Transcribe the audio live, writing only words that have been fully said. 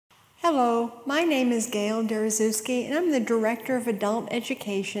Hello, my name is Gail Derezewski, and I'm the Director of Adult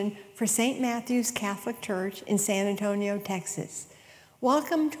Education for St. Matthew's Catholic Church in San Antonio, Texas.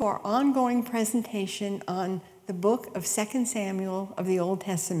 Welcome to our ongoing presentation on the book of 2 Samuel of the Old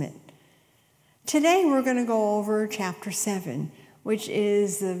Testament. Today we're going to go over chapter 7, which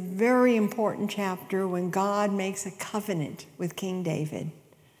is the very important chapter when God makes a covenant with King David.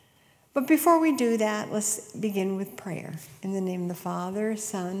 But before we do that, let's begin with prayer. In the name of the Father,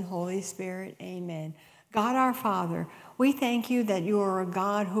 Son, Holy Spirit, amen. God our Father, we thank you that you are a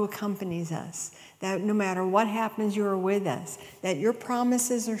God who accompanies us, that no matter what happens, you are with us, that your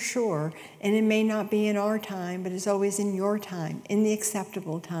promises are sure, and it may not be in our time, but it's always in your time, in the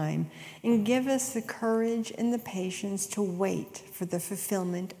acceptable time. And give us the courage and the patience to wait for the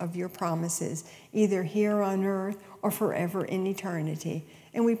fulfillment of your promises, either here on earth or forever in eternity.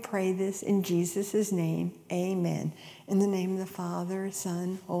 And we pray this in Jesus' name, amen. In the name of the Father,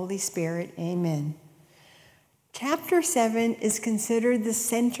 Son, Holy Spirit, amen. Chapter 7 is considered the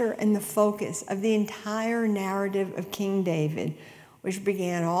center and the focus of the entire narrative of King David, which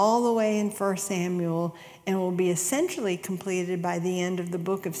began all the way in 1 Samuel and will be essentially completed by the end of the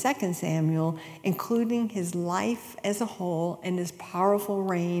book of 2 Samuel, including his life as a whole and his powerful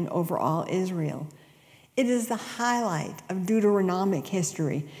reign over all Israel. It is the highlight of Deuteronomic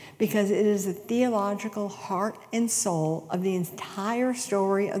history because it is the theological heart and soul of the entire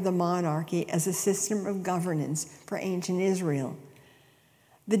story of the monarchy as a system of governance for ancient Israel.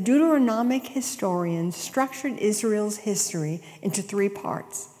 The Deuteronomic historians structured Israel's history into three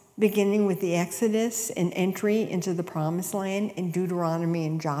parts, beginning with the Exodus and entry into the Promised Land in Deuteronomy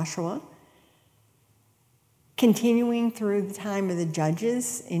and Joshua, continuing through the time of the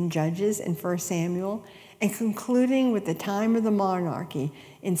Judges in 1 Samuel, and concluding with the time of the monarchy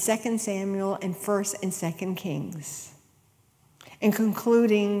in 2 Samuel and 1 and 2 Kings, and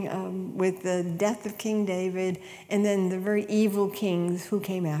concluding with the death of King David and then the very evil kings who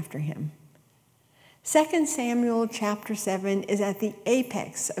came after him. 2 Samuel chapter 7 is at the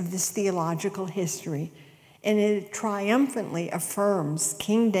apex of this theological history, and it triumphantly affirms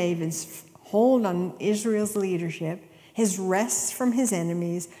King David's hold on Israel's leadership, his rest from his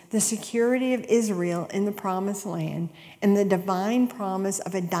enemies, the security of Israel in the Promised Land, and the divine promise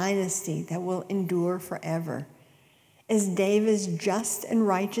of a dynasty that will endure forever. As David's just and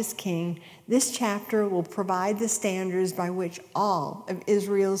righteous king, this chapter will provide the standards by which all of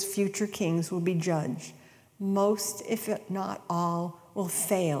Israel's future kings will be judged. Most, if not all, will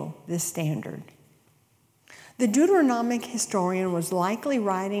fail this standard. The Deuteronomic historian was likely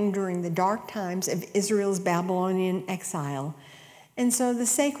writing during the dark times of Israel's Babylonian exile, and so the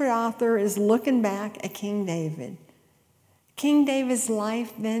sacred author is looking back at King David. King David's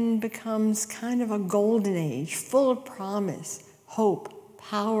life then becomes kind of a golden age, full of promise, hope,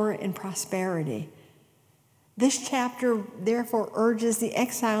 power, and prosperity. This chapter therefore urges the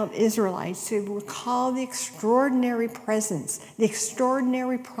exiled Israelites to recall the extraordinary presence, the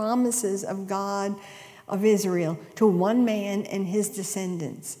extraordinary promises of God of Israel to one man and his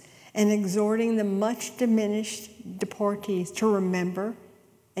descendants, and exhorting the much diminished deportees to remember,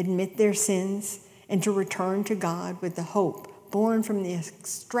 admit their sins, and to return to God with the hope born from the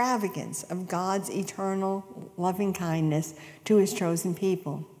extravagance of God's eternal loving kindness to his chosen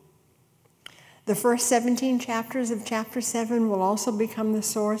people. The first 17 chapters of chapter 7 will also become the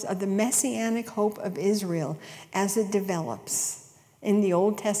source of the messianic hope of Israel as it develops in the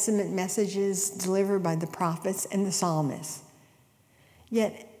Old Testament messages delivered by the prophets and the psalmists.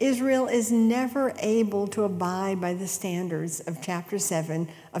 Yet Israel is never able to abide by the standards of chapter 7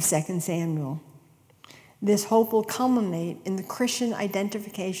 of 2 Samuel. This hope will culminate in the Christian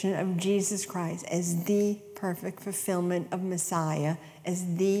identification of Jesus Christ as the perfect fulfillment of Messiah,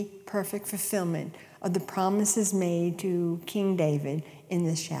 as the perfect fulfillment of the promises made to King David in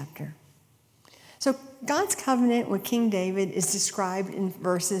this chapter. So God's covenant with King David is described in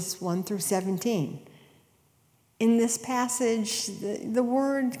verses 1 through 17. In this passage, the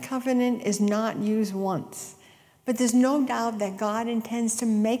word covenant is not used once, but there's no doubt that God intends to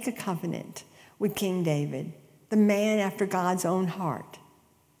make a covenant with King David, the man after God's own heart.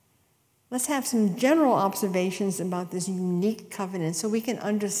 Let's have some general observations about this unique covenant so we can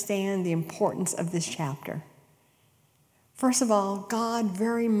understand the importance of this chapter. First of all, God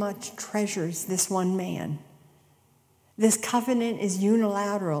very much treasures this one man. This covenant is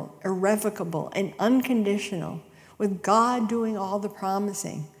unilateral, irrevocable, and unconditional, with God doing all the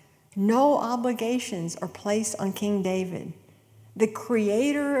promising. No obligations are placed on King David. The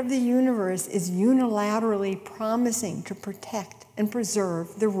creator of the universe is unilaterally promising to protect and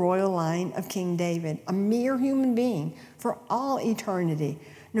preserve the royal line of King David, a mere human being for all eternity,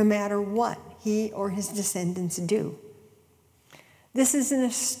 no matter what he or his descendants do. This is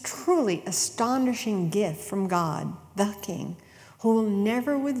a truly astonishing gift from God, the King, who will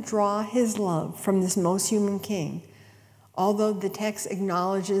never withdraw his love from this most human king, although the text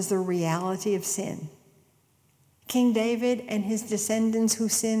acknowledges the reality of sin. King David and his descendants who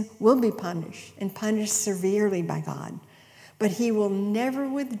sin will be punished, and punished severely by God, but he will never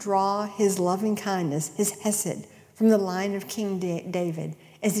withdraw his loving kindness, his hesed, from the line of King David,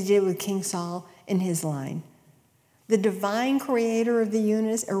 as he did with King Saul in his line. The divine creator of the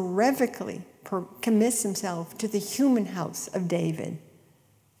universe irrevocably commits himself to the human house of David.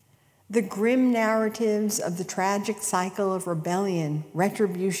 The grim narratives of the tragic cycle of rebellion,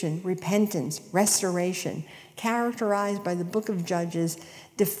 retribution, repentance, restoration, characterized by the book of Judges,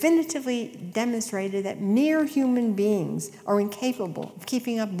 definitively demonstrated that mere human beings are incapable of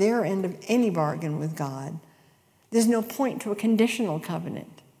keeping up their end of any bargain with God. There's no point to a conditional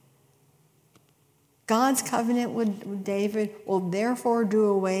covenant. God's covenant with David will therefore do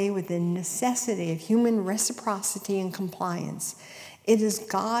away with the necessity of human reciprocity and compliance. It is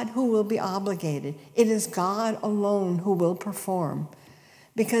God who will be obligated. It is God alone who will perform.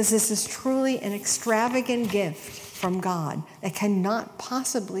 Because this is truly an extravagant gift from God that cannot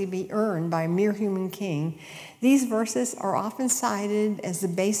possibly be earned by a mere human king, these verses are often cited as the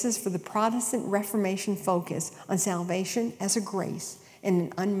basis for the Protestant Reformation focus on salvation as a grace and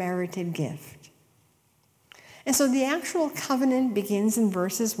an unmerited gift. And so the actual covenant begins in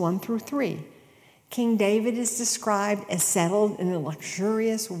verses 1 through 3. King David is described as settled in a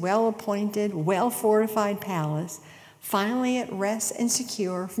luxurious, well-appointed, well-fortified palace, finally at rest and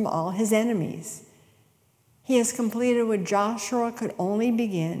secure from all his enemies. He has completed what Joshua could only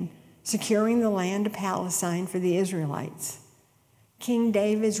begin, securing the land of Palestine for the Israelites. King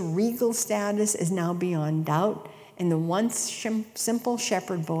David's regal status is now beyond doubt, and the once simple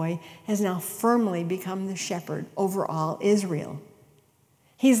shepherd boy has now firmly become the shepherd over all Israel.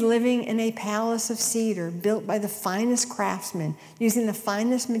 He's living in a palace of cedar built by the finest craftsmen, using the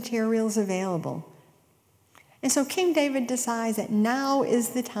finest materials available. And so King David decides that now is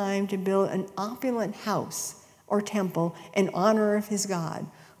the time to build an opulent house or temple in honor of his God,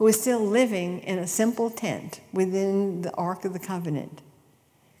 who is still living in a simple tent within the Ark of the Covenant.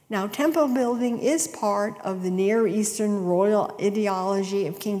 Now, temple building is part of the Near Eastern royal ideology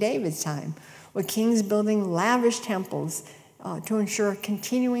of King David's time, with kings building lavish temples to ensure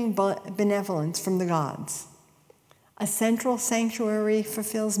continuing benevolence from the gods. A central sanctuary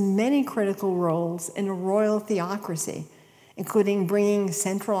fulfills many critical roles in a royal theocracy, including bringing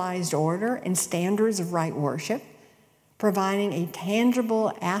centralized order and standards of right worship, providing a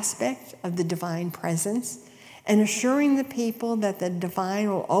tangible aspect of the divine presence, and assuring the people that the divine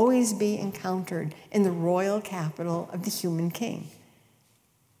will always be encountered in the royal capital of the human king.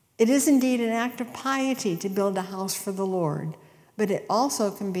 It is indeed an act of piety to build a house for the Lord, but it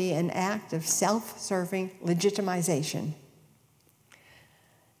also can be an act of self-serving legitimization.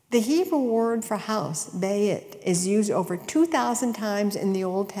 The Hebrew word for house, bayit, is used over 2,000 times in the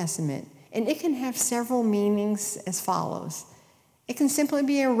Old Testament, and it can have several meanings as follows. It can simply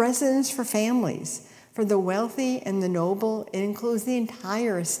be a residence for families. For the wealthy and the noble, it includes the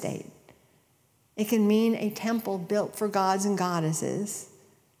entire estate. It can mean a temple built for gods and goddesses.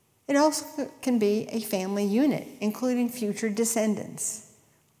 It also can be a family unit, including future descendants.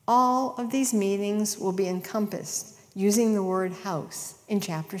 All of these meanings will be encompassed using the word house in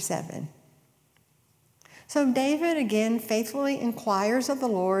chapter 7. So David again faithfully inquires of the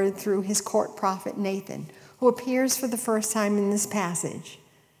Lord through his court prophet Nathan, who appears for the first time in this passage.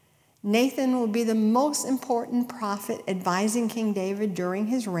 Nathan will be the most important prophet advising King David during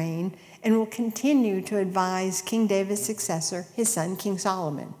his reign and will continue to advise King David's successor, his son, King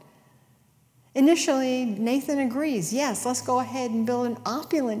Solomon. Initially, Nathan agrees, yes, let's go ahead and build an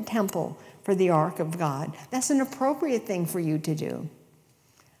opulent temple for the Ark of God. That's an appropriate thing for you to do.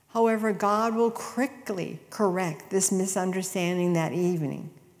 However, God will quickly correct this misunderstanding that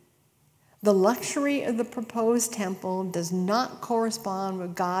evening. The luxury of the proposed temple does not correspond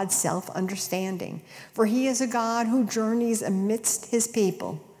with God's self-understanding, for he is a God who journeys amidst his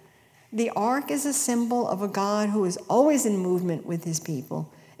people. The ark is a symbol of a God who is always in movement with his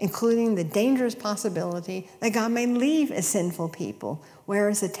people, including the dangerous possibility that God may leave a sinful people,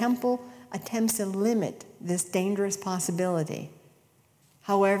 whereas the temple attempts to limit this dangerous possibility.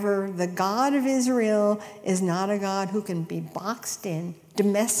 However, the God of Israel is not a God who can be boxed in,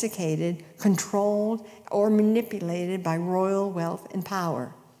 domesticated, controlled, or manipulated by royal wealth and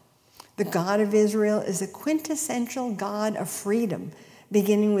power. The God of Israel is a quintessential God of freedom,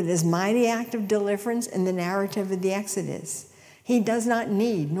 beginning with his mighty act of deliverance in the narrative of the Exodus. He does not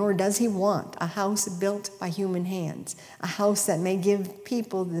need, nor does he want, a house built by human hands, a house that may give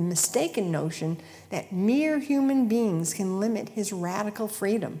people the mistaken notion that mere human beings can limit his radical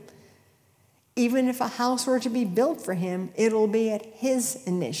freedom. Even if a house were to be built for him, it'll be at his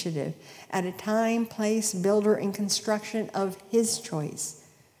initiative, at a time, place, builder, and construction of his choice.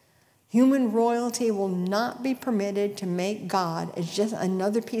 Human royalty will not be permitted to make God as just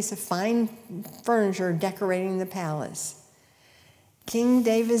another piece of fine furniture decorating the palace. King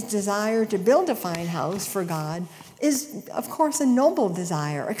David's desire to build a fine house for God is, of course, a noble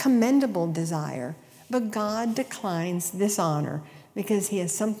desire, a commendable desire. But God declines this honor because he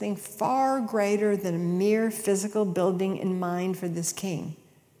has something far greater than a mere physical building in mind for this king.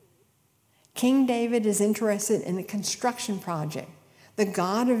 King David is interested in a construction project. The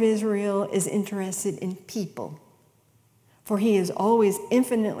God of Israel is interested in people, for he is always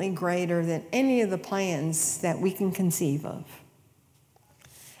infinitely greater than any of the plans that we can conceive of.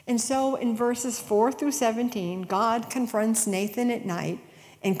 And so in verses 4 through 17, God confronts Nathan at night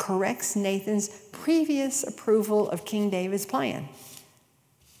and corrects Nathan's previous approval of King David's plan.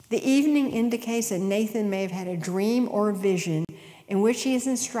 The evening indicates that Nathan may have had a dream or a vision in which he is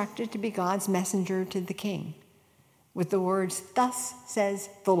instructed to be God's messenger to the king, with the words, "Thus says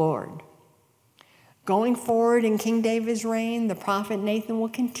the Lord." Going forward in King David's reign, the prophet Nathan will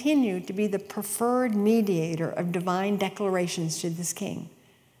continue to be the preferred mediator of divine declarations to this king.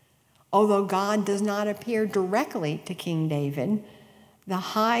 Although God does not appear directly to King David, the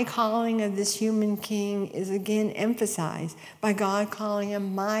high calling of this human king is again emphasized by God calling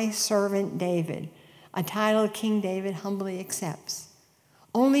him "my servant David," a title King David humbly accepts.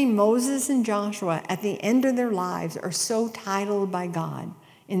 Only Moses and Joshua at the end of their lives are so titled by God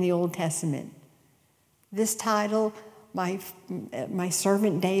in the Old Testament. This title, my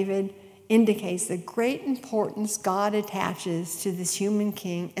servant David, indicates the great importance God attaches to this human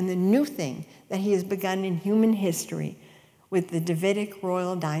king and the new thing that he has begun in human history with the Davidic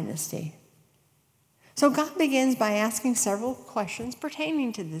royal dynasty. So God begins by asking several questions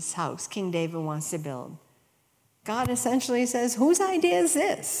pertaining to this house King David wants to build. God essentially says, "Whose idea is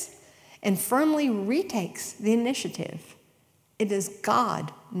this?" and firmly retakes the initiative. It is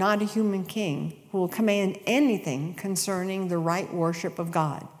God, not a human king, who will command anything concerning the right worship of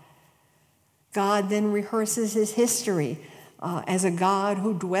God. God then rehearses his history as a God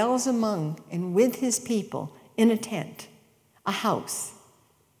who dwells among and with his people in a tent, a house.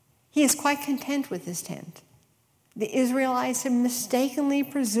 He is quite content with his tent. The Israelites have mistakenly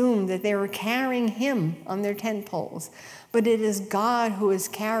presumed that they were carrying him on their tent poles, but it is God who has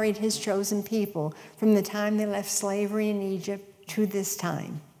carried his chosen people from the time they left slavery in Egypt to this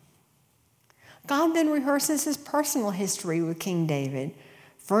time. God then rehearses his personal history with King David,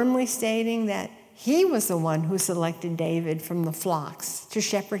 firmly stating that he was the one who selected David from the flocks to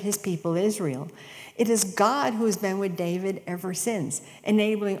shepherd his people Israel. It is God who has been with David ever since,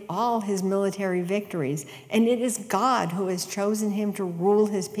 enabling all his military victories, and it is God who has chosen him to rule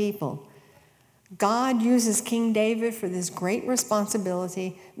his people. God uses King David for this great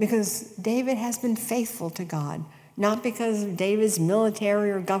responsibility because David has been faithful to God, not because of David's military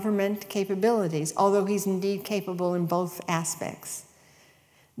or government capabilities, although he's indeed capable in both aspects.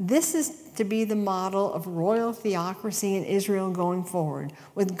 This is to be the model of royal theocracy in Israel going forward,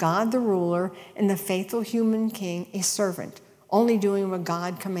 with God the ruler and the faithful human king a servant, only doing what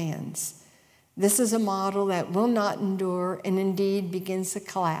God commands. This is a model that will not endure and indeed begins to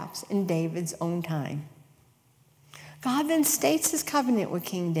collapse in David's own time. God then states his covenant with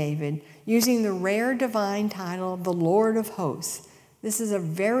King David using the rare divine title of the Lord of Hosts. This is a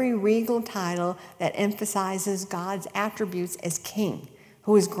very regal title that emphasizes God's attributes as king,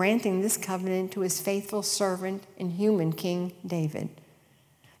 who is granting this covenant to his faithful servant and human King David.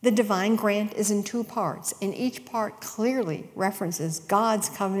 The divine grant is in two parts, and each part clearly references God's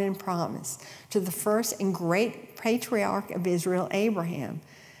covenant promise to the first and great patriarch of Israel, Abraham.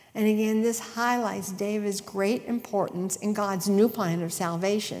 And again, this highlights David's great importance in God's new plan of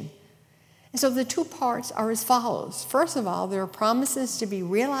salvation. And so the two parts are as follows. First of all, there are promises to be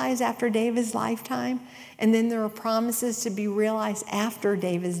realized after David's lifetime, and then there are promises to be realized after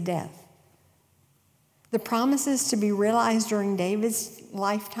David's death. The promises to be realized during David's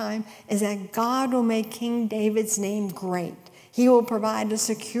lifetime is that God will make King David's name great. He will provide a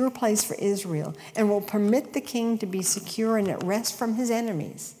secure place for Israel and will permit the king to be secure and at rest from his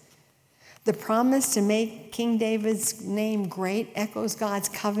enemies. The promise to make King David's name great echoes God's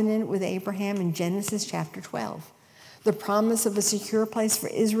covenant with Abraham in Genesis chapter 12. The promise of a secure place for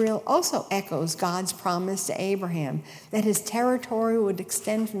Israel also echoes God's promise to Abraham that his territory would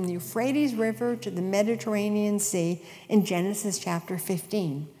extend from the Euphrates River to the Mediterranean Sea in Genesis chapter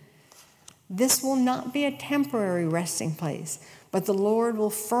 15. This will not be a temporary resting place, but the Lord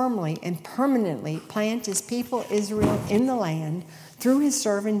will firmly and permanently plant his people Israel in the land through his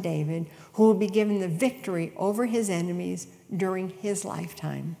servant David, who will be given the victory over his enemies during his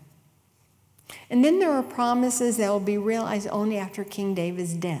lifetime. And then there are promises that will be realized only after King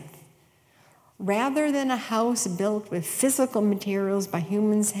David's death. Rather than a house built with physical materials by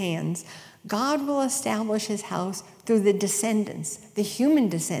humans' hands, God will establish his house through the descendants, the human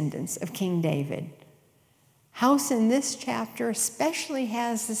descendants of King David. House in this chapter especially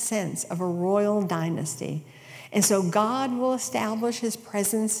has the sense of a royal dynasty. And so God will establish his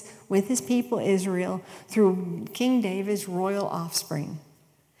presence with his people Israel through King David's royal offspring.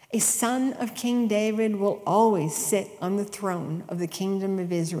 A son of King David will always sit on the throne of the kingdom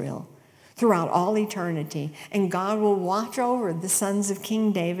of Israel throughout all eternity, and God will watch over the sons of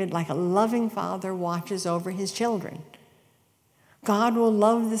King David like a loving father watches over his children. God will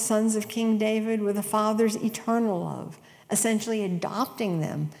love the sons of King David with a father's eternal love, essentially adopting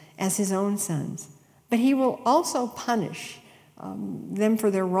them as his own sons. But he will also punish them for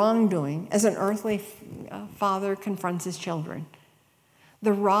their wrongdoing as an earthly father confronts his children.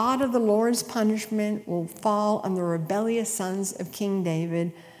 The rod of the Lord's punishment will fall on the rebellious sons of King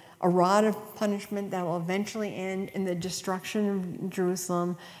David, a rod of punishment that will eventually end in the destruction of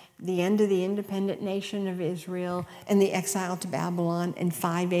Jerusalem, the end of the independent nation of Israel, and the exile to Babylon in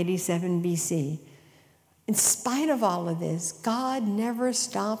 587 BC. In spite of all of this, God never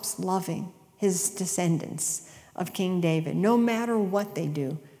stops loving his descendants of King David, no matter what they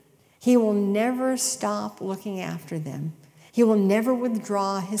do. He will never stop looking after them. He will never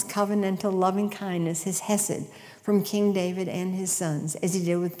withdraw his covenantal loving kindness, his hesed, from King David and his sons, as he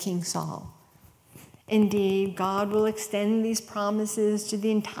did with King Saul. Indeed, God will extend these promises to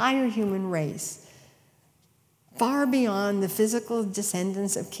the entire human race, far beyond the physical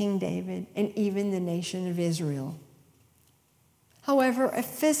descendants of King David and even the nation of Israel. However, a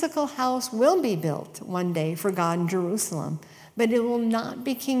physical house will be built one day for God in Jerusalem, but it will not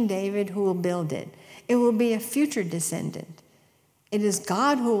be King David who will build it. It will be a future descendant. It is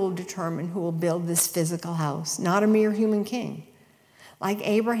God who will determine who will build this physical house, not a mere human king. Like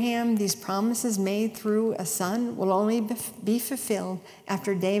Abraham, these promises made through a son will only be fulfilled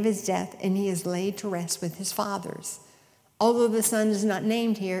after David's death and he is laid to rest with his fathers. Although the son is not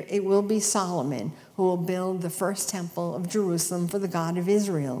named here, it will be Solomon who will build the first temple of Jerusalem for the God of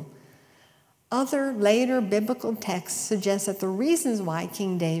Israel. Other later biblical texts suggest that the reasons why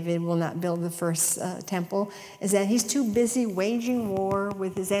King David will not build the first temple is that he's too busy waging war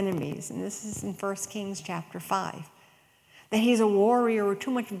with his enemies. And this is in 1 Kings chapter 5. That he's a warrior with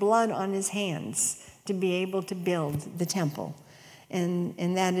too much blood on his hands to be able to build the temple.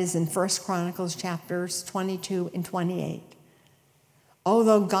 And that is in 1 Chronicles chapters 22 and 28.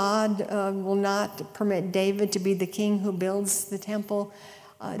 Although God will not permit David to be the king who builds the temple,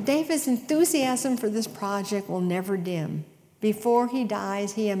 David's enthusiasm for this project will never dim. Before he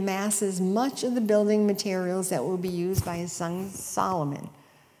dies, he amasses much of the building materials that will be used by his son Solomon.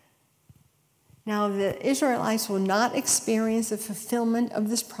 Now, the Israelites will not experience the fulfillment of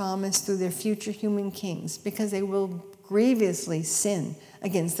this promise through their future human kings because they will grievously sin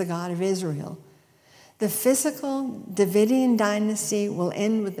against the God of Israel. The physical Davidian dynasty will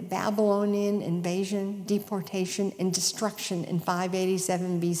end with the Babylonian invasion, deportation, and destruction in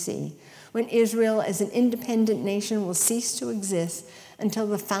 587 BC, when Israel as an independent nation will cease to exist until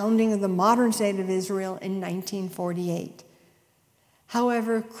the founding of the modern state of Israel in 1948.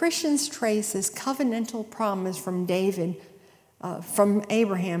 However, Christians trace this covenantal promise from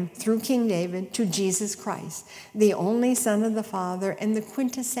Abraham through King David to Jesus Christ, the only Son of the Father and the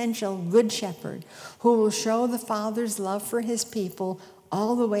quintessential Good Shepherd, who will show the Father's love for his people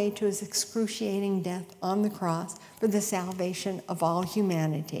all the way to his excruciating death on the cross for the salvation of all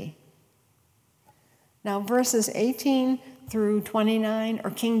humanity. Now, verses 18 through 29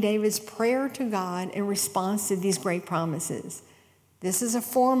 are King David's prayer to God in response to these great promises. This is a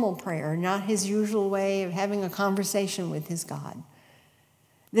formal prayer, not his usual way of having a conversation with his God.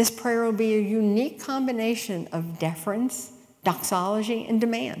 This prayer will be a unique combination of deference, doxology, and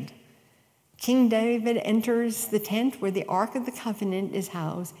demand. King David enters the tent where the Ark of the Covenant is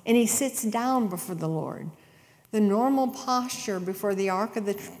housed, and he sits down before the Lord. The normal posture before the Ark of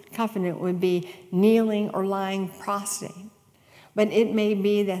the Covenant would be kneeling or lying prostrate, but it may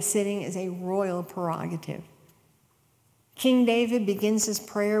be that sitting is a royal prerogative. King David begins his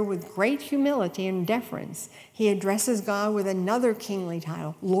prayer with great humility and deference. He addresses God with another kingly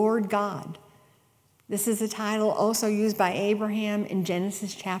title, Lord God. This is a title also used by Abraham in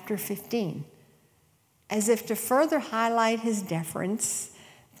Genesis chapter 15. As if to further highlight his deference,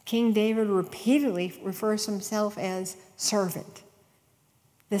 King David repeatedly refers to himself as servant.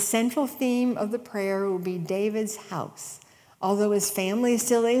 The central theme of the prayer will be David's house. Although his family is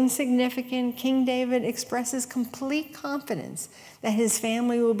still insignificant, King David expresses complete confidence that his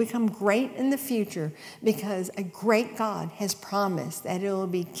family will become great in the future because a great God has promised that it will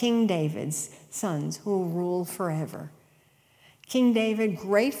be King David's sons who will rule forever. King David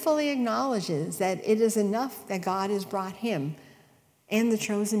gratefully acknowledges that it is enough that God has brought him and the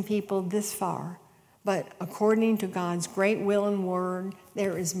chosen people this far, but according to God's great will and word,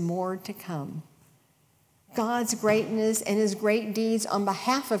 there is more to come. God's greatness and his great deeds on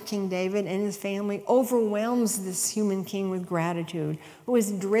behalf of King David and his family overwhelms this human king with gratitude, who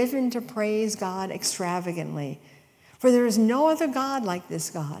is driven to praise God extravagantly. For there is no other God like this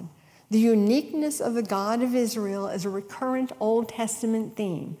God. The uniqueness of the God of Israel is a recurrent Old Testament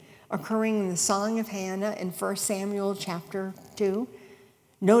theme, occurring in the Song of Hannah in 1 Samuel chapter 2,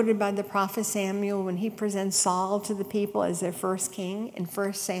 noted by the prophet Samuel when he presents Saul to the people as their first king in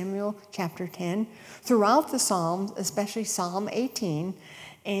 1 Samuel chapter 10, throughout the Psalms, especially Psalm 18,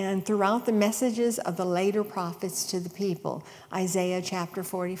 and throughout the messages of the later prophets to the people, Isaiah chapter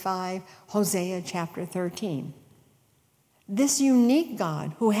 45, Hosea chapter 13. This unique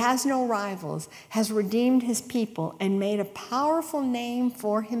God, who has no rivals, has redeemed his people and made a powerful name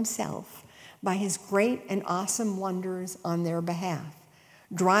for himself by his great and awesome wonders on their behalf,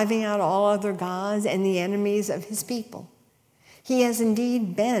 driving out all other gods and the enemies of his people. He has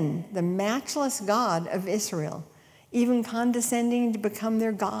indeed been the matchless God of Israel, even condescending to become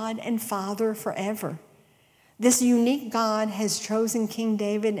their God and Father forever. This unique God has chosen King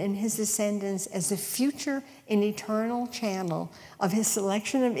David and his descendants as the future and eternal channel of his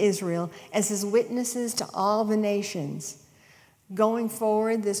selection of Israel as his witnesses to all the nations. Going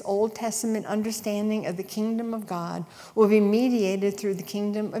forward, this Old Testament understanding of the kingdom of God will be mediated through the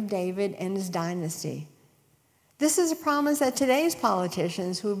kingdom of David and his dynasty. This is a promise that today's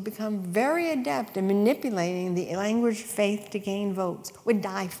politicians, who have become very adept in manipulating the language of faith to gain votes, would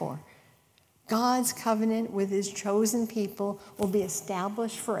die for. God's covenant with his chosen people will be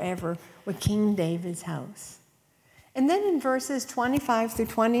established forever with King David's house. And then in verses 25 through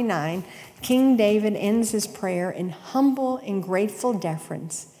 29, King David ends his prayer in humble and grateful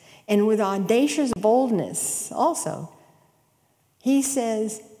deference, and with audacious boldness also. He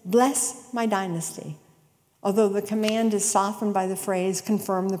says, "Bless my dynasty," although the command is softened by the phrase,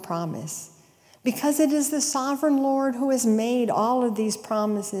 "confirm the promise." Because it is the sovereign Lord who has made all of these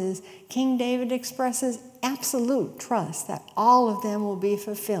promises, King David expresses absolute trust that all of them will be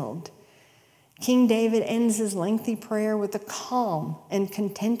fulfilled. King David ends his lengthy prayer with a calm and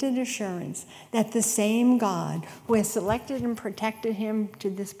contented assurance that the same God who has selected and protected him to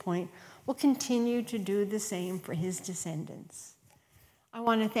this point will continue to do the same for his descendants. I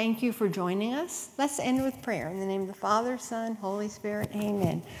want to thank you for joining us. Let's end with prayer. In the name of the Father, Son, Holy Spirit,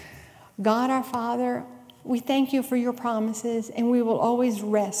 amen. God our Father, we thank you for your promises, and we will always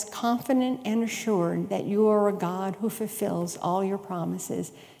rest confident and assured that you are a God who fulfills all your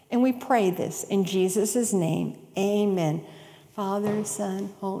promises. And we pray this in Jesus' name, amen. Father,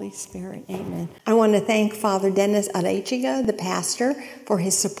 Son, Holy Spirit, amen. I want to thank Father Dennis Arechiga, the pastor, for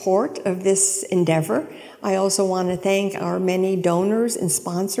his support of this endeavor. I also want to thank our many donors and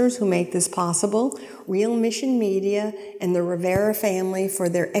sponsors who make this possible, Real Mission Media and the Rivera family for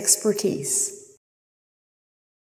their expertise.